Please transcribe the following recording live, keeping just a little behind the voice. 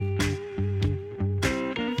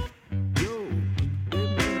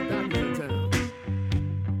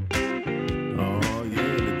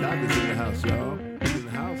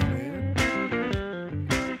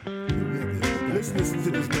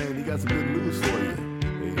for you.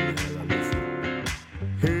 Amen. Now listen.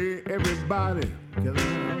 Hey, everybody,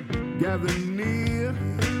 gather near.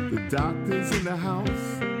 The doctor's in the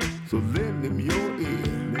house, so lend him your ear.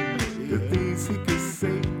 The things he can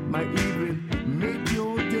say might even make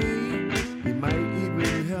your day. He might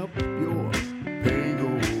even help your pain go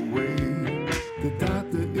away. The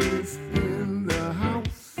doctor is in the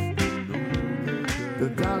house. The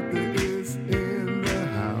doctor is in the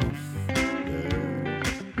house.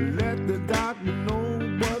 Let the doctor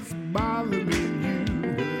know what's bothering you.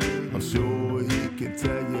 I'm sure he can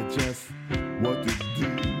tell you just what to do.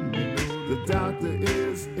 The doctor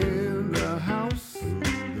is in the house.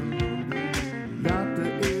 Doctor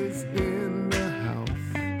is in the house.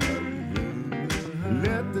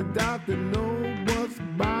 Let the doctor know what's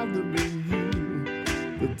bothering you.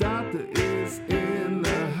 The doctor is in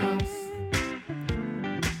the house.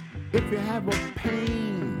 If you have a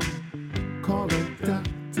pain, call a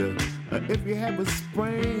doctor. If you have a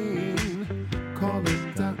sprain, call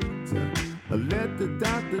a doctor. Let the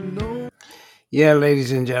doctor know. Yeah,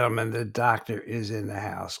 ladies and gentlemen, the doctor is in the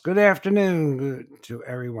house. Good afternoon to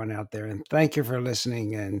everyone out there, and thank you for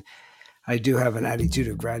listening. And I do have an attitude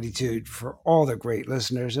of gratitude for all the great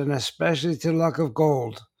listeners, and especially to Luck of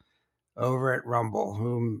Gold over at Rumble,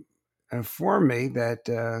 whom informed me that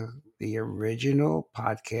the original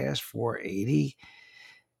podcast 480,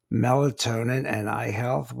 Melatonin and Eye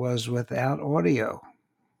Health, was without audio.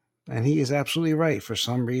 And he is absolutely right. For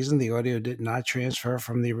some reason, the audio did not transfer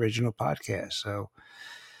from the original podcast. So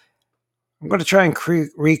I'm going to try and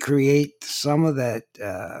recreate some of that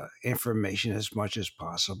information as much as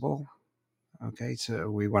possible. Okay, so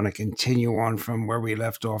we want to continue on from where we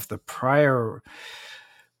left off the prior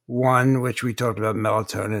one, which we talked about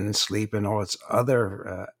melatonin and sleep and all its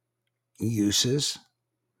other uses.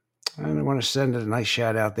 And I want to send a nice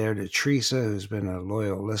shout out there to Teresa, who's been a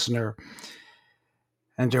loyal listener,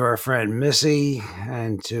 and to our friend Missy,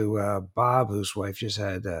 and to Bob, whose wife just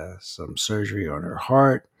had some surgery on her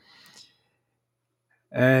heart.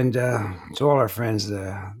 And to all our friends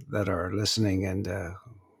that are listening and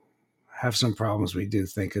have some problems, we do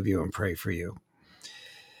think of you and pray for you.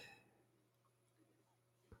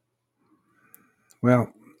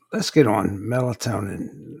 Well, let's get on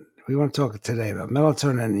melatonin. We want to talk today about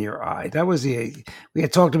melatonin in your eye. That was we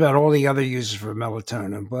had talked about all the other uses for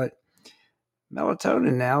melatonin, but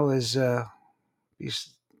melatonin now is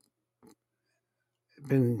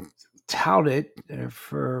been touted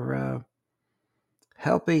for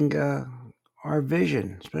helping our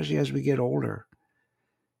vision, especially as we get older.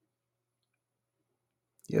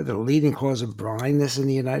 Yeah, the leading cause of blindness in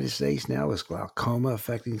the United States now is glaucoma,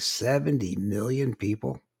 affecting 70 million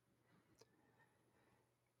people.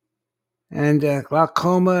 And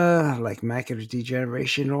glaucoma, like macular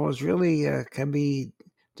degeneration, all is really can be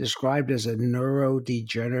described as a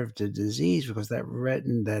neurodegenerative disease because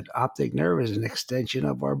that optic nerve is an extension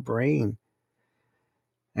of our brain.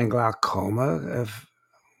 And glaucoma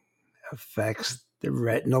affects the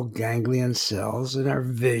retinal ganglion cells in our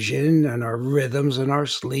vision and our rhythms and our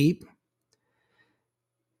sleep.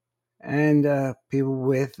 And people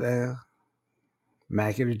with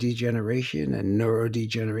macular degeneration and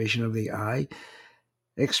neurodegeneration of the eye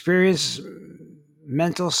experience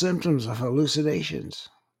mental symptoms of hallucinations,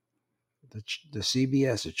 the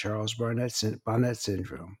CBS, the Charles Bonnet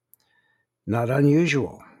syndrome. Not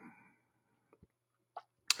unusual.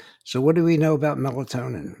 So what do we know about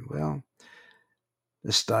melatonin? Well,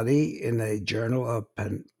 the study in the Journal of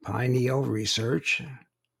Pineal Research,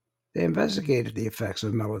 they investigated the effects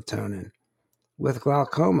of melatonin with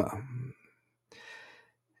glaucoma.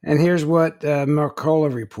 And here's what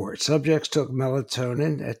Mercola reports. Subjects took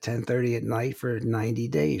melatonin at 10:30 at night for 90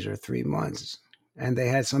 days or 3 months, and they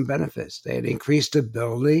had some benefits. They had increased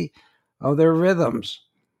stability of their rhythms,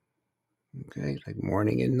 okay, like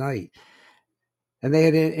morning and night. And they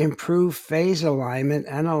had improved phase alignment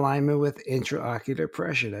and alignment with intraocular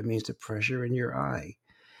pressure. That means the pressure in your eye.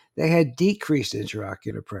 They had decreased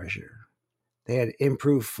intraocular pressure. They had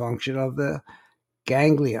improved function of the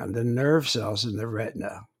ganglion, the nerve cells in the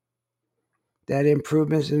retina. They had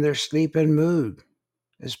improvements in their sleep and mood,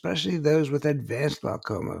 especially those with advanced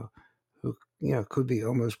glaucoma who could be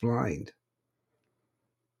almost blind.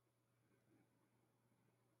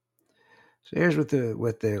 So here's what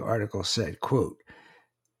the article said, quote,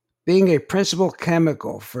 being a principal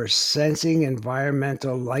chemical for sensing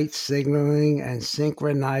environmental light signaling and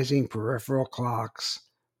synchronizing peripheral clocks,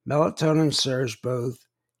 melatonin serves both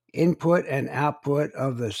input and output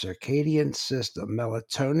of the circadian system.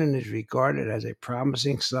 Melatonin is regarded as a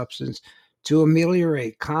promising substance to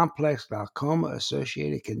ameliorate complex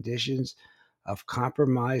glaucoma-associated conditions of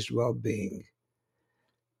compromised well-being.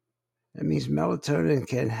 That means melatonin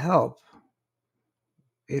can help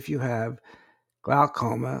if you have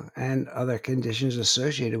glaucoma and other conditions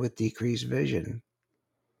associated with decreased vision.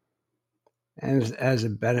 And as a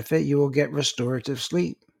benefit, you will get restorative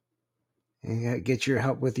sleep and get your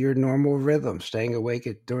help with your normal rhythm, staying awake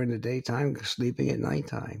during the daytime, sleeping at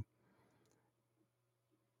nighttime.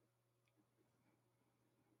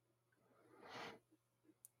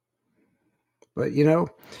 But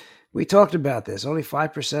we talked about this. Only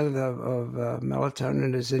 5% of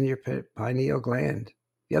melatonin is in your pineal gland.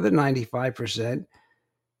 The other 95%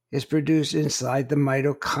 is produced inside the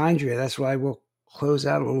mitochondria. That's why we'll close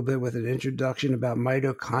out a little bit with an introduction about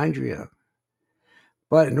mitochondria.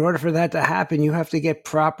 But in order for that to happen, you have to get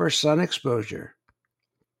proper sun exposure,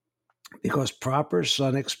 because proper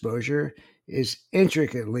sun exposure is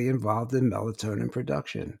intricately involved in melatonin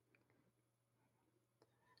production.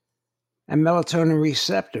 And melatonin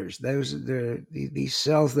receptors, these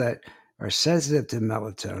cells that are sensitive to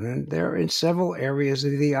melatonin, they're in several areas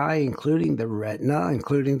of the eye, including the retina,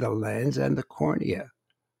 including the lens and the cornea.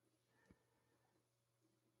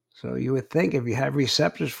 So you would think if you have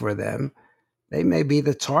receptors for them, they may be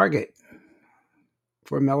the target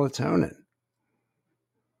for melatonin.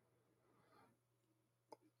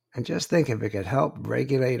 And just think if it could help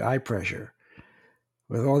regulate eye pressure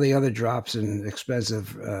with all the other drops and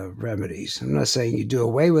expensive remedies. I'm not saying you do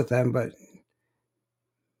away with them, but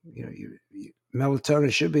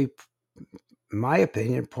melatonin should be, in my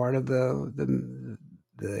opinion, part of the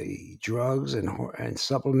drugs and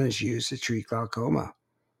supplements used to treat glaucoma,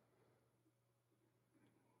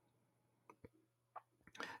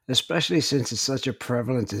 especially since it's such a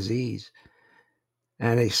prevalent disease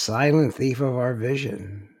and a silent thief of our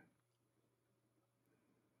vision.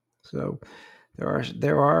 So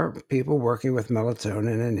there are people working with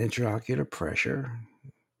melatonin and intraocular pressure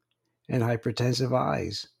and hypertensive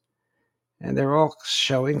eyes, and they're all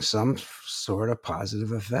showing some sort of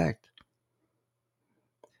positive effect.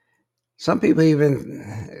 Some people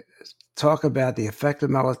even talk about the effect of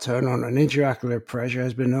melatonin on intraocular pressure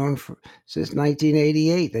has been known since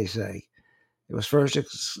 1988, they say.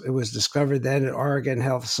 It was discovered then at Oregon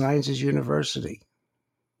Health Sciences University.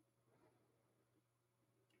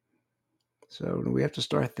 So we have to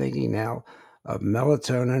start thinking now of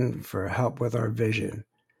melatonin for help with our vision.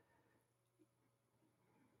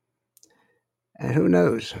 And who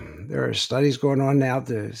knows? There are studies going on now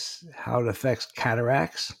to how it affects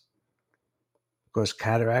cataracts, because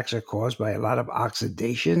cataracts are caused by a lot of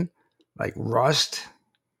oxidation, like rust.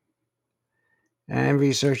 And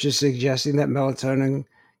research is suggesting that melatonin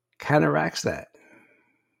counteracts that.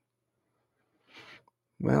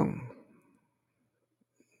 Well,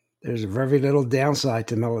 there's very little downside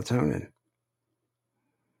to melatonin.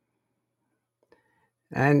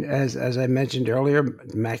 And as I mentioned earlier,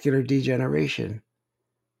 macular degeneration,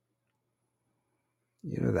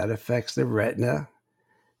 that affects the retina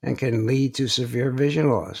and can lead to severe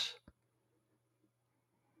vision loss.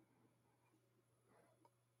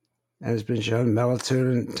 And it's been shown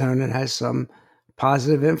melatonin has some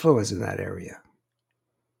positive influence in that area.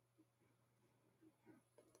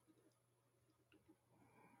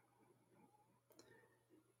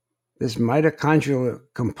 This mitochondrial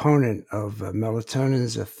component of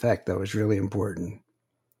melatonin's effect, though, is really important,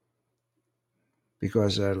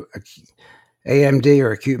 because AMD,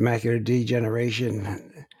 or acute macular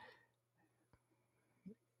degeneration,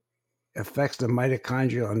 affects the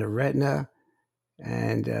mitochondria on the retina,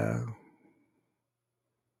 and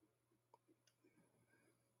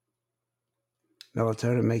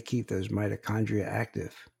melatonin may keep those mitochondria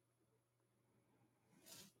active.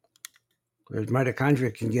 Whereas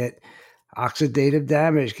mitochondria can get oxidative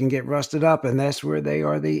damage, can get rusted up, and that's where they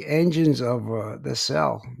are the engines of the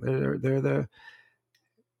cell. They're the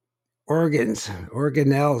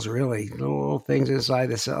organelles, really, little things inside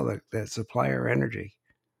the cell that supply our energy.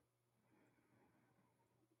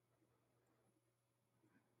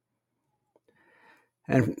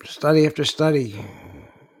 And study after study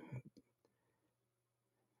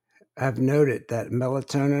have noted that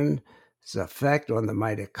melatonin's effect on the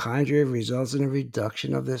mitochondria results in a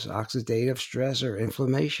reduction of this oxidative stress or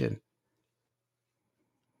inflammation.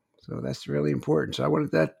 So that's really important. So I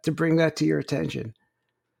wanted to bring that to your attention.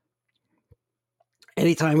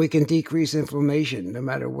 Anytime we can decrease inflammation, no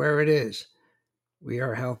matter where it is, we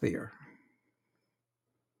are healthier.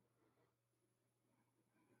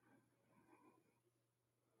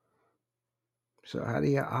 So how do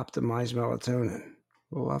you optimize melatonin?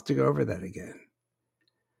 We'll have to go over that again.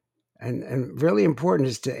 And really important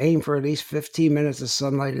is to aim for at least 15 minutes of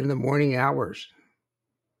sunlight in the morning hours.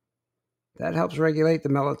 That helps regulate the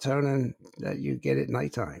melatonin that you get at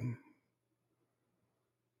nighttime.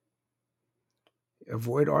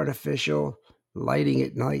 Avoid artificial lighting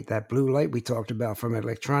at night. That blue light we talked about from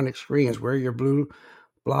electronic screens. Wear your blue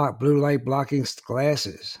light blocking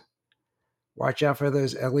glasses. Watch out for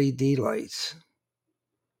those LED lights.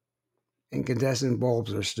 Incandescent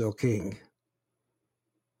bulbs are still king.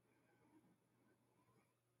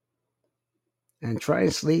 And try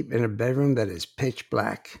and sleep in a bedroom that is pitch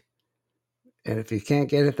black. And if you can't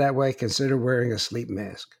get it that way, consider wearing a sleep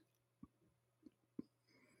mask.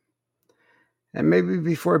 And maybe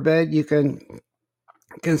before bed, you can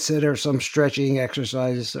consider some stretching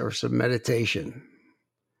exercises or some meditation.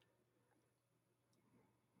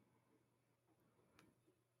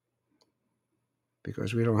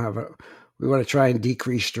 Because we want to try and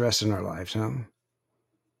decrease stress in our lives, huh?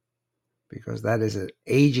 Because that is an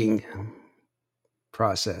aging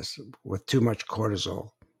process with too much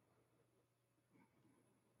cortisol.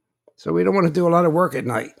 So we don't want to do a lot of work at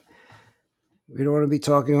night. We don't want to be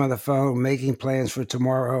talking on the phone, making plans for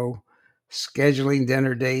tomorrow, scheduling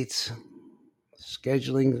dinner dates,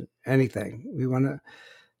 scheduling anything. We want to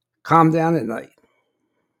calm down at night.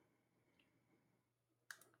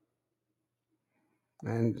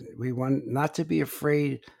 And we want not to be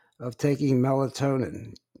afraid of taking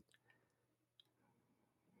melatonin.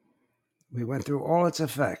 We went through all its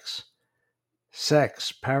effects: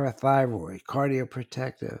 sex, parathyroid,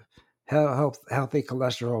 cardioprotective, healthy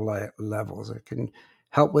cholesterol levels. It can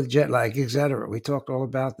help with jet lag, etc. We talked all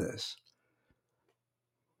about this.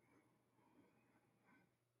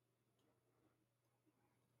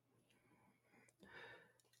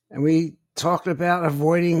 And we talked about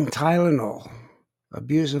avoiding Tylenol,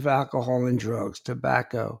 abuse of alcohol and drugs,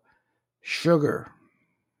 tobacco, sugar,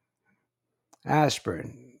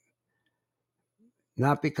 aspirin,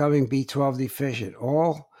 not becoming B12 deficient,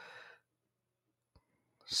 all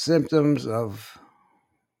symptoms of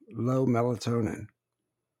low melatonin.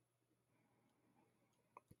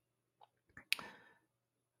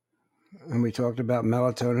 And we talked about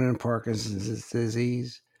melatonin and Parkinson's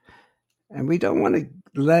disease. And we don't want to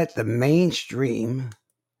let the mainstream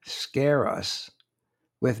scare us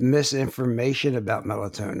with misinformation about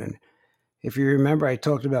melatonin. If you remember, I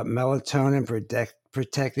talked about melatonin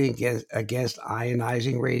protecting against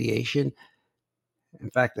ionizing radiation. In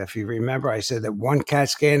fact, if you remember, I said that one CAT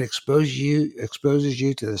scan exposes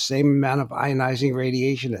you to the same amount of ionizing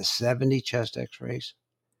radiation as 70 chest x-rays.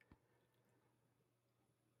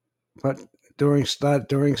 But during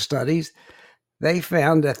studies, they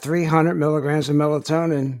found that 300 milligrams of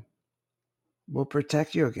melatonin will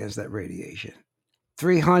protect you against that radiation.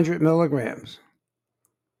 300 milligrams.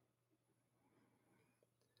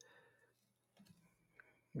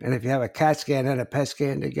 And if you have a CAT scan and a PET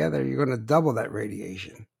scan together, you're going to double that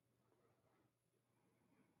radiation.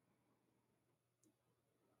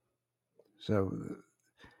 So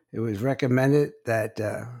it was recommended that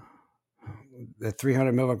the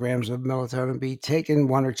 300 milligrams of melatonin be taken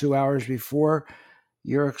 1 or 2 hours before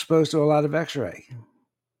you're exposed to a lot of X-ray.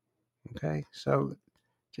 Okay, so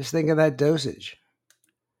just think of that dosage.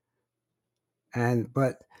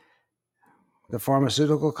 But the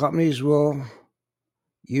pharmaceutical companies will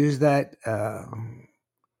use that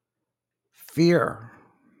fear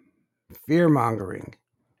mongering.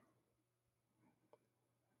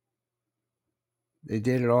 They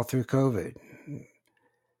did it all through COVID.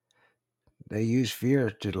 They use fear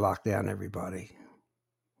to lock down everybody.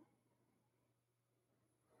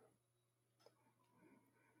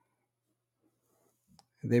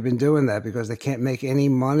 They've been doing that because they can't make any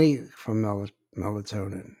money from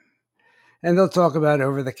melatonin. And they'll talk about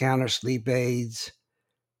over-the-counter sleep aids,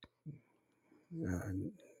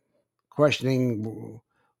 questioning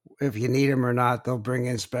if you need them or not. They'll bring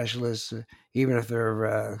in specialists, even if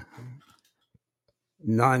they're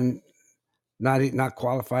not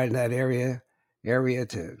qualified in that area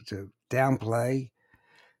to downplay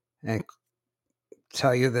and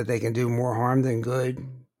tell you that they can do more harm than good.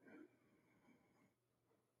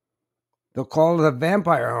 They'll call it a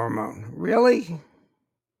vampire hormone. Really?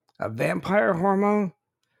 A vampire hormone?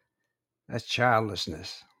 That's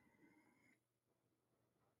childlessness.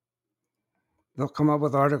 They'll come up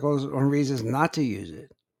with articles on reasons not to use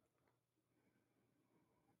it.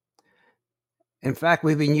 In fact,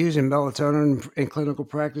 we've been using melatonin in clinical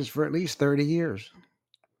practice for at least 30 years.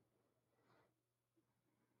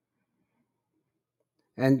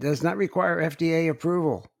 And does not require FDA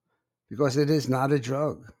approval because it is not a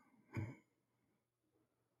drug.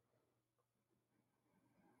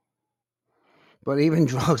 But even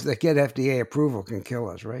drugs that get FDA approval can kill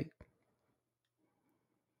us, right?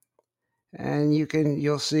 And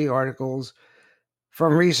you'll see articles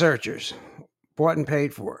from researchers, bought and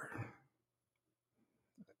paid for.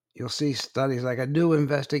 You'll see studies like a new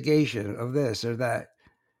investigation of this or that.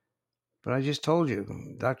 But I just told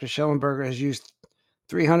you, Dr. Schellenberger has used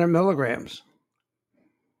 300 milligrams.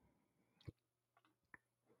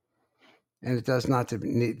 And it does not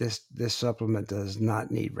need this supplement does not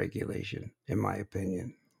need regulation, in my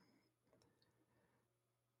opinion.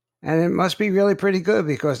 And it must be really pretty good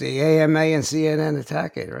because the AMA and CNN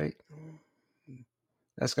attack it, right?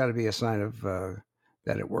 That's got to be a sign of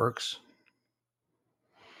that it works.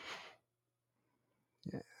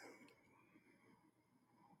 Yeah.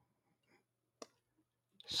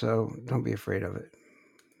 So don't be afraid of it.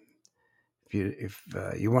 If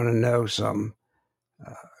you want to know some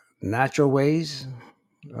natural ways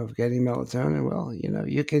of getting melatonin, well,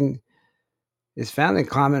 you can. It's found in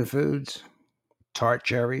common foods: tart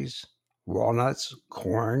cherries, walnuts,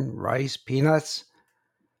 corn, rice, peanuts,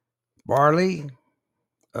 barley,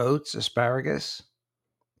 oats, asparagus,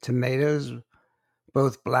 tomatoes,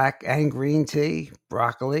 both black and green tea,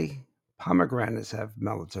 broccoli, pomegranates have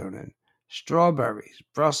melatonin, strawberries,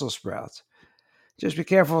 Brussels sprouts. Just be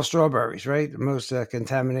careful of strawberries, right? The most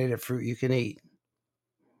contaminated fruit you can eat.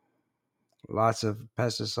 Lots of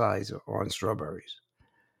pesticides on strawberries.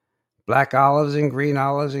 Black olives and green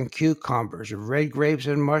olives and cucumbers, red grapes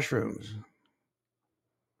and mushrooms.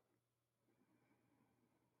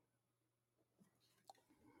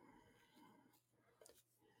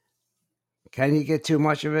 Can you get too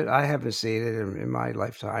much of it? I haven't seen it in my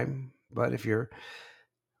lifetime. But if you're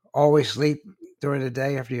always sleep during the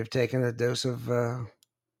day after you've taken a dose of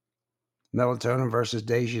melatonin versus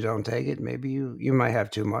days you don't take it, maybe you might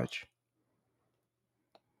have too much.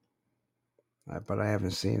 But I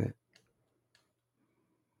haven't seen it.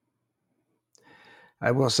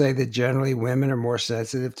 I will say that generally women are more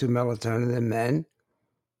sensitive to melatonin than men.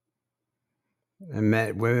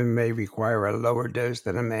 And women may require a lower dose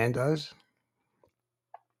than a man does.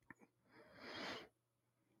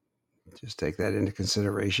 Just take that into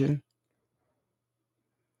consideration.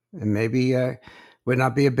 And maybe would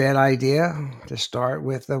not be a bad idea to start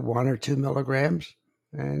with 1 or 2 milligrams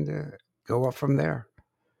and go up from there.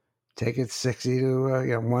 Take it 60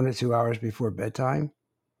 to 1 or 2 hours before bedtime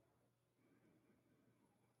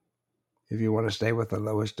if you want to stay with the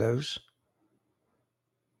lowest dose.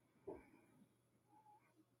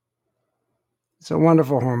 It's a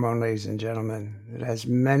wonderful hormone, ladies and gentlemen. It has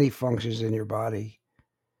many functions in your body.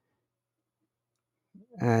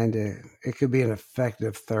 And it could be an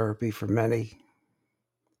effective therapy for many.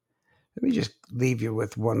 Let me just leave you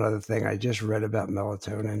with one other thing I just read about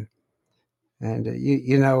melatonin. And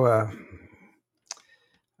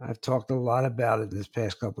I've talked a lot about it this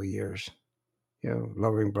past couple of years.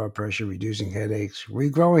 Lowering blood pressure, reducing headaches,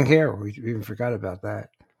 regrowing hair. We even forgot about that.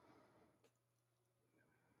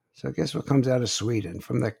 So guess what comes out of Sweden?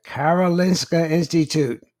 From the Karolinska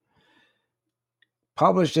Institute,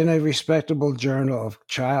 published in a respectable journal of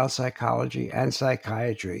child psychology and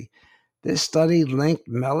psychiatry. This study linked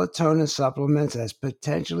melatonin supplements as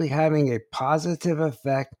potentially having a positive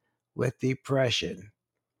effect with depression,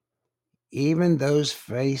 even those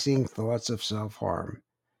facing thoughts of self-harm.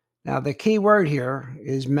 Now, the key word here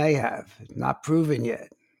is may have, not proven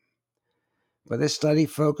yet. But this study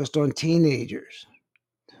focused on teenagers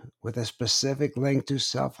with a specific link to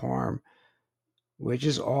self-harm, which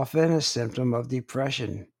is often a symptom of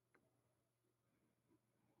depression.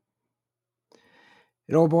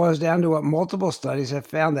 It all boils down to what multiple studies have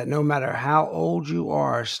found, that no matter how old you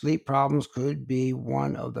are, sleep problems could be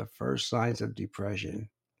one of the first signs of depression.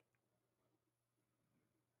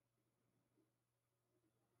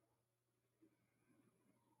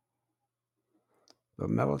 But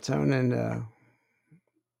melatonin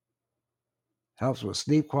helps with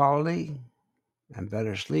sleep quality and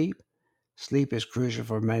better sleep. Sleep is crucial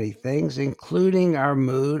for many things, including our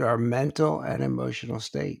mood, our mental and emotional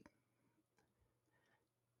state.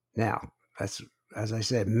 Now, that's, as I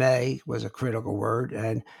said, may was a critical word,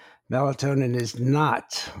 and melatonin is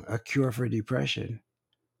not a cure for depression,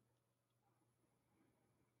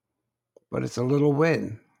 but it's a little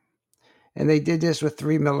win. And they did this with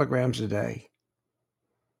 3 milligrams a day.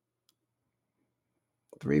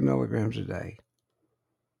 3 milligrams a day.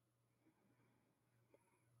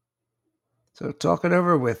 So talk it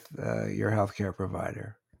over with your healthcare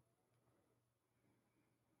provider.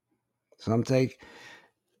 Some take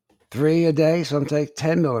 3 a day, some take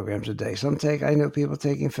 10 milligrams a day. I know people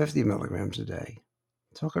taking 50 milligrams a day.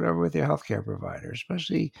 Talk it over with your healthcare provider,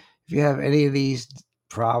 especially if you have any of these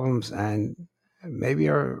problems and maybe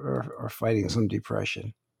are fighting some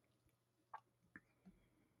depression.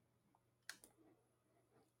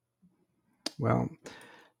 Well,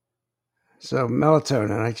 so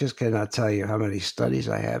melatonin, I just cannot tell you how many studies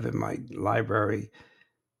I have in my library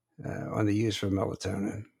on the use for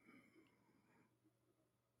melatonin.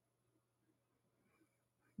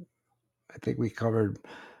 I think we covered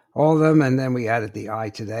all of them, and then we added the eye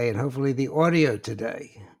today, and hopefully the audio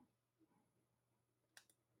today.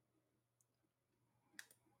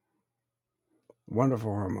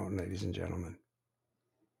 Wonderful hormone, ladies and gentlemen.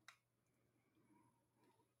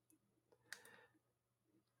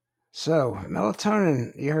 So,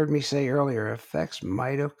 melatonin, you heard me say earlier, affects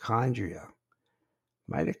mitochondria.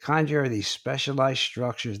 Mitochondria are these specialized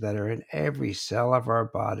structures that are in every cell of our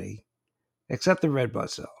body, except the red blood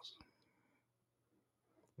cells.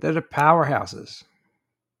 They're the powerhouses.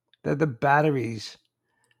 They're the batteries.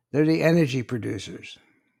 They're the energy producers.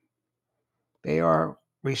 They are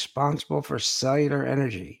responsible for cellular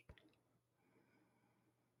energy.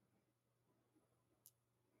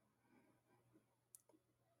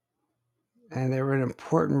 And they're an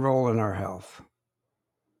important role in our health.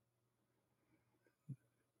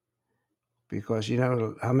 Because you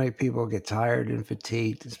know how many people get tired and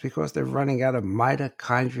fatigued? It's because they're running out of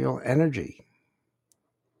mitochondrial energy.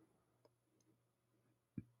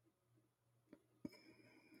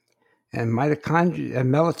 And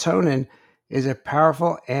melatonin is a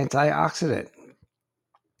powerful antioxidant.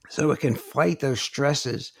 So it can fight those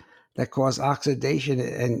stresses that cause oxidation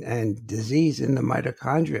and disease in the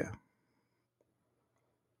mitochondria.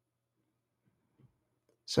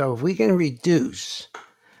 So if we can reduce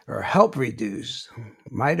or help reduce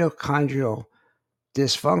mitochondrial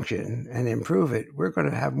dysfunction and improve it, we're going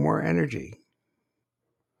to have more energy.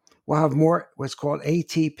 We'll have more what's called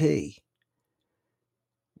ATP.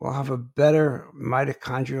 We'll have a better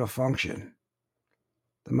mitochondrial function.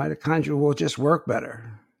 The mitochondria will just work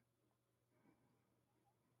better.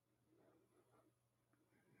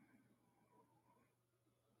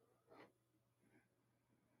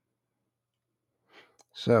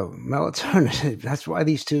 So melatonin, that's why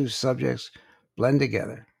these two subjects blend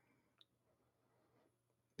together.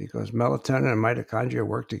 Because melatonin and mitochondria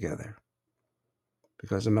work together.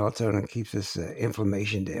 Because the melatonin keeps this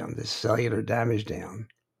inflammation down, this cellular damage down.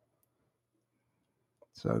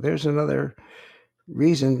 So there's another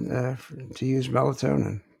reason to use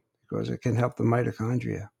melatonin, because it can help the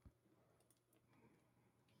mitochondria.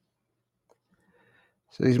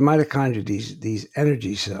 So these mitochondria, these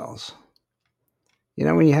energy cells, you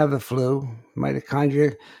know, when you have the flu,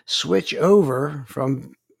 mitochondria switch over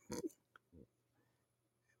from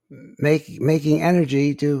making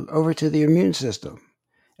energy over to the immune system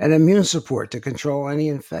and immune support to control any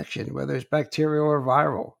infection, whether it's bacterial or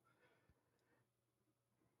viral.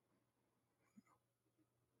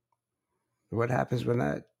 What happens when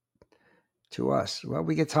that to us? Well,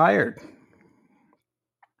 we get tired.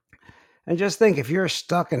 And just think, if you're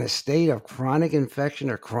stuck in a state of chronic infection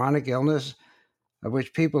or chronic illness, of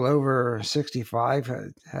which people over 65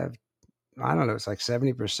 have, I don't know, it's like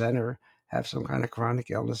 70% or have some kind of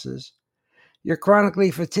chronic illnesses. You're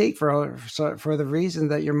chronically fatigued for the reason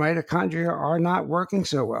that your mitochondria are not working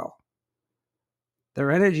so well.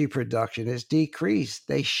 Their energy production is decreased.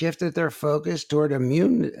 They shifted their focus toward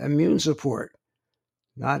immune support,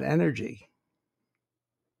 not energy.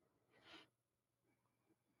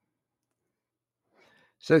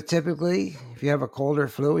 So typically, if you have a cold or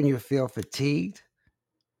flu and you feel fatigued,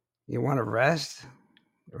 you want to rest,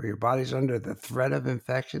 or your body's under the threat of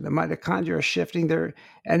infection, the mitochondria are shifting their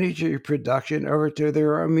energy production over to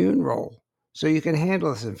their immune role so you can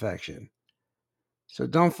handle this infection. So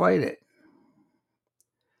don't fight it.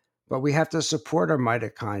 But we have to support our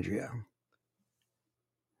mitochondria,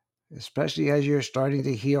 especially as you're starting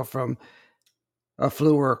to heal from a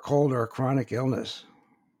flu or a cold or a chronic illness.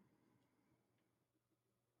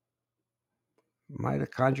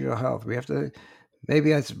 Mitochondrial health. We have to,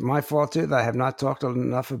 maybe it's my fault too that I have not talked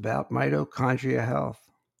enough about mitochondria health.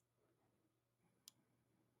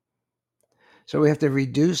 So we have to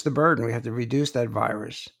reduce the burden. We have to reduce that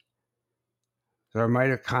virus. So our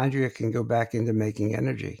mitochondria can go back into making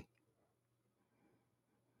energy.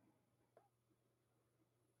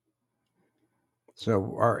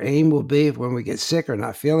 So our aim will be, when we get sick or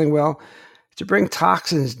not feeling well, to bring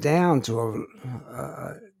toxins down to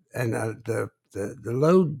the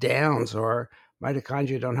load down so our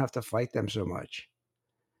mitochondria don't have to fight them so much.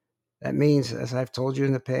 That means, as I've told you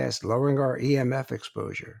in the past, lowering our EMF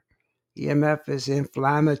exposure. EMF is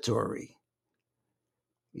inflammatory.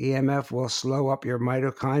 EMF will slow up your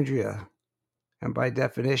mitochondria, and by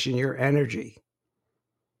definition, your energy.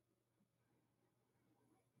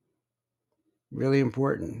 Really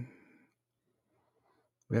important.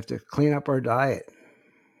 We have to clean up our diet.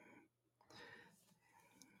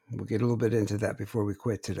 We'll get a little bit into that before we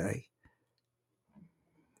quit today.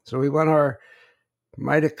 So we want our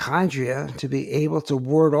mitochondria to be able to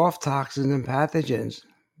ward off toxins and pathogens,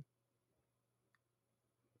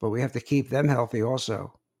 but we have to keep them healthy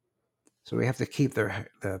also. So we have to keep the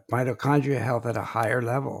mitochondria health at a higher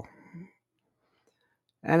level.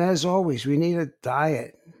 And as always, we need a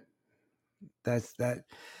diet that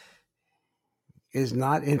is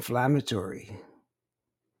not inflammatory.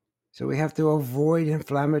 So we have to avoid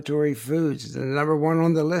inflammatory foods. The number one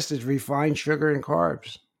on the list is refined sugar and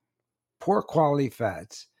carbs, poor quality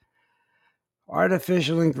fats,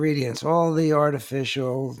 artificial ingredients, all the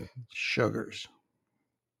artificial sugars.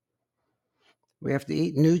 We have to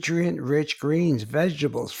eat nutrient-rich greens,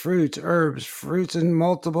 vegetables, fruits, herbs, fruits in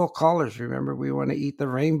multiple colors. Remember, we want to eat the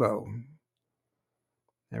rainbow.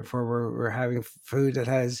 Therefore, we're having food that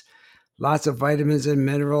has lots of vitamins and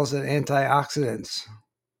minerals and antioxidants.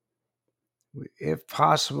 If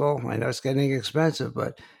possible, I know it's getting expensive,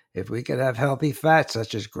 but if we could have healthy fats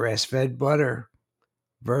such as grass-fed butter,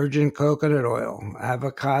 virgin coconut oil,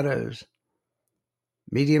 avocados,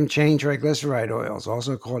 medium-chain triglyceride oils,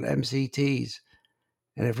 also called MCTs,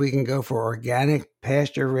 and if we can go for organic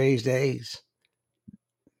pasture-raised eggs,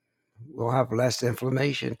 we'll have less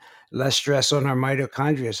inflammation, less stress on our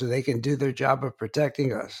mitochondria so they can do their job of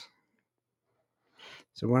protecting us.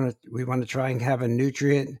 So we want to try and have a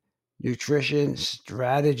nutrition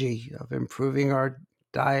strategy of improving our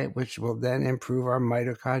diet, which will then improve our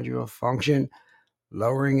mitochondrial function,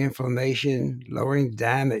 lowering inflammation, lowering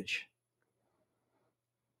damage.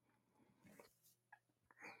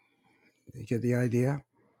 You get the idea?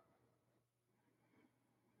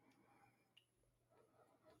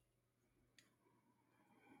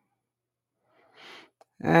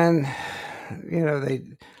 And, a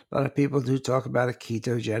lot of people do talk about a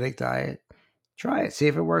ketogenic diet. Try it, see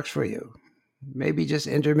if it works for you. Maybe just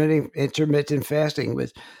intermittent fasting,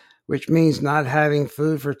 which means not having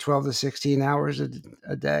food for 12 to 16 hours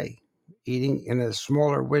a day, eating in a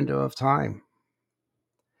smaller window of time.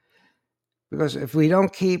 Because if we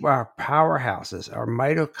don't keep our powerhouses, our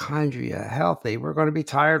mitochondria healthy, we're going to be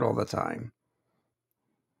tired all the time.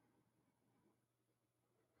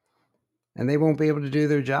 And they won't be able to do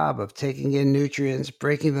their job of taking in nutrients,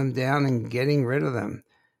 breaking them down, and getting rid of them.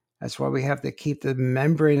 That's why we have to keep the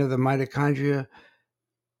membrane of the mitochondria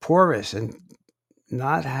porous and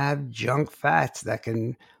not have junk fats that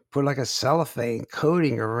can put like a cellophane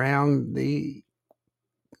coating around the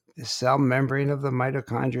cell membrane of the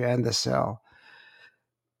mitochondria and the cell.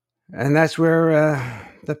 And that's where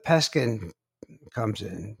the peskin comes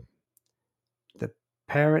in. The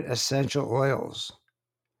parent essential oils,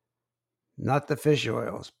 not the fish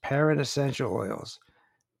oils, parent essential oils.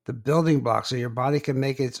 The building blocks so your body can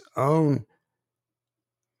make its own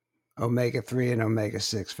omega-3 and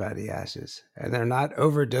omega-6 fatty acids. And they're not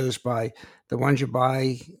overdosed by the ones you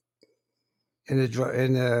buy in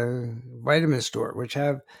the vitamin store, which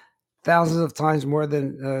have thousands of times more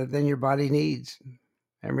than your body needs.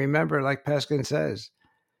 And remember, like Peskin says,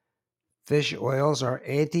 fish oils are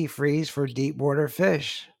antifreeze for deep water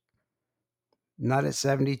fish. Not at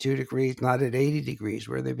 72 degrees, not at 80 degrees,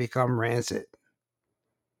 where they become rancid.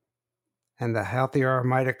 And the healthier our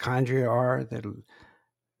mitochondria are,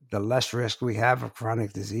 the less risk we have of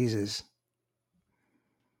chronic diseases.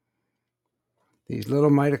 These little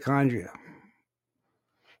mitochondria.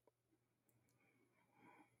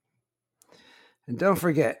 And don't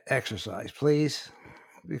forget exercise, please,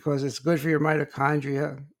 because it's good for your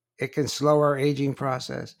mitochondria. It can slow our aging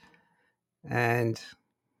process. And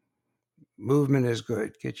movement is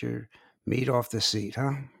good. Get your meat off the seat,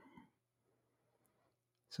 huh?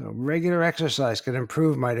 So regular exercise can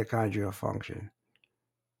improve mitochondrial function.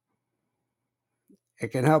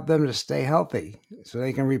 It can help them to stay healthy so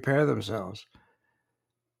they can repair themselves.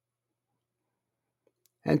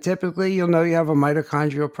 And typically, you'll know you have a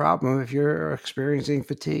mitochondrial problem if you're experiencing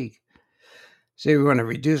fatigue. So we want to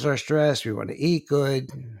reduce our stress. We want to eat good.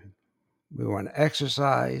 We want to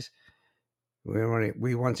exercise. We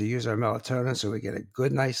want to use our melatonin so we get a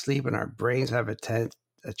good night's sleep and our brains have a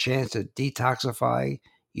chance to detoxify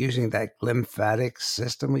using that lymphatic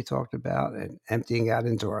system we talked about and emptying out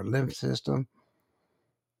into our lymph system.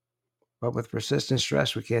 But with persistent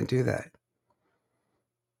stress, we can't do that.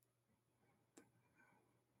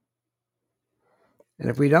 And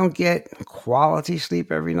if we don't get quality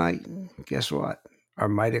sleep every night, guess what? Our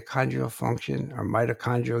mitochondrial function, our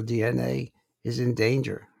mitochondrial DNA is in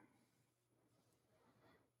danger.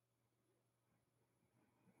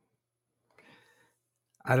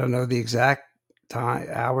 I don't know the exact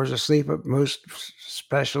hours of sleep. Most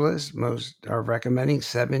specialists are recommending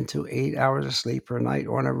 7 to 8 hours of sleep per night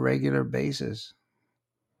on a regular basis.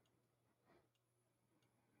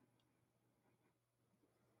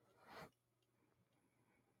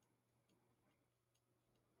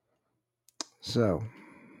 So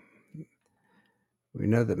we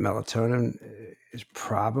know that melatonin is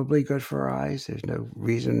probably good for our eyes. There's no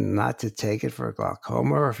reason not to take it for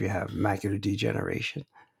glaucoma or if you have macular degeneration.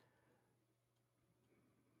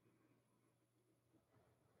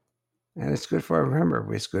 And it's good for,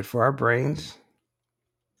 remember, it's good for our brains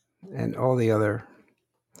and all the other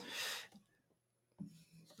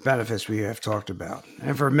benefits we have talked about.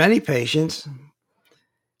 And for many patients,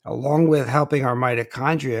 along with helping our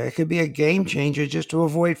mitochondria, it could be a game changer just to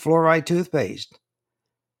avoid fluoride toothpaste,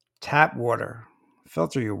 tap water,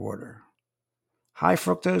 filter your water, high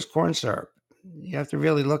fructose corn syrup. You have to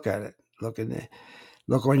really look at it. Look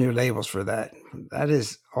on your labels for that. That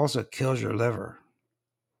is also kills your liver.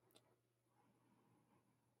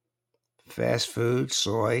 Fast food,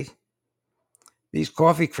 soy. These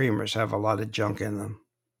coffee creamers have a lot of junk in them.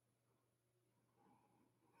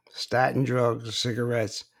 Statin drugs,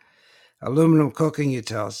 cigarettes, aluminum cooking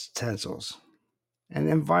utensils, and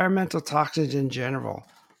environmental toxins in general.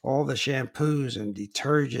 All the shampoos and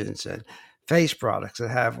detergents and face products that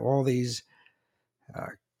have all these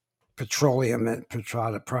petroleum and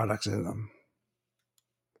products in them.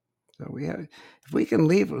 So if we can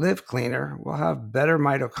live cleaner, we'll have better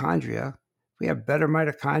mitochondria. If we have better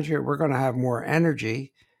mitochondria, we're going to have more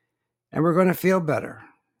energy, and we're going to feel better.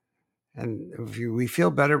 And if we feel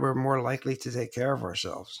better, we're more likely to take care of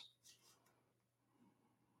ourselves.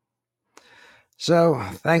 So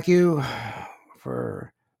thank you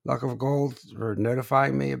for Luck of Gold for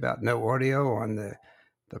notifying me about no audio on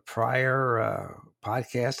the prior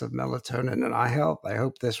podcast of melatonin and eye health. I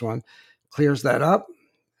hope this one clears that up.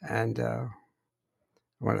 And I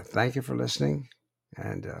want to thank you for listening.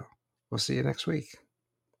 And we'll see you next week.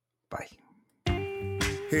 Bye.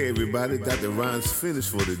 Hey everybody, Dr. Ron's finished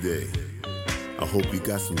for today. I hope you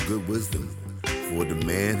got some good wisdom for what the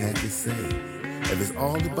man had to say. If it's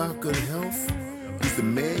all about good health, he's the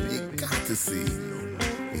man you got to see.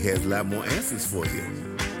 He has a lot more answers for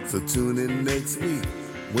you. So tune in next week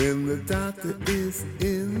when the doctor is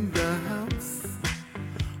in the house.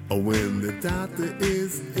 Or when the doctor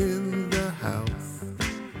is in the house.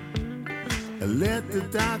 And let the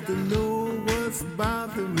doctor know what's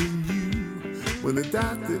bothering you. When the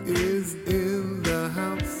doctor is in the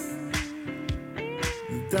house.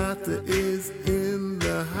 The doctor is in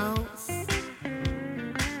the house.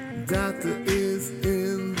 The doctor is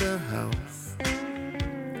in the house.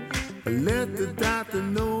 Let the doctor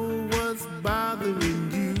know what's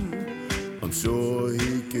bothering you. I'm sure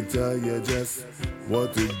he can tell you just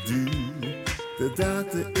what to do. The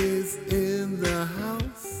doctor is in the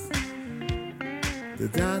house. The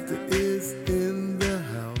doctor is in the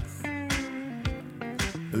house.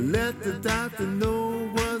 Let the doctor know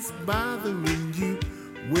what's bothering you.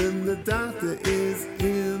 When the doctor is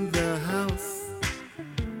in the house.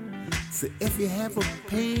 So if you have a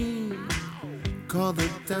pain, call the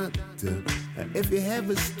doctor. If you have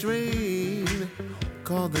a strain,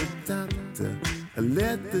 call the doctor.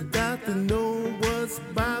 Let the doctor know what's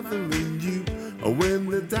bothering you. When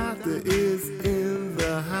the doctor is in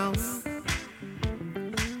the house.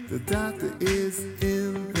 The doctor is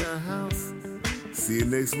in the house. See you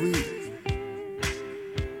next week.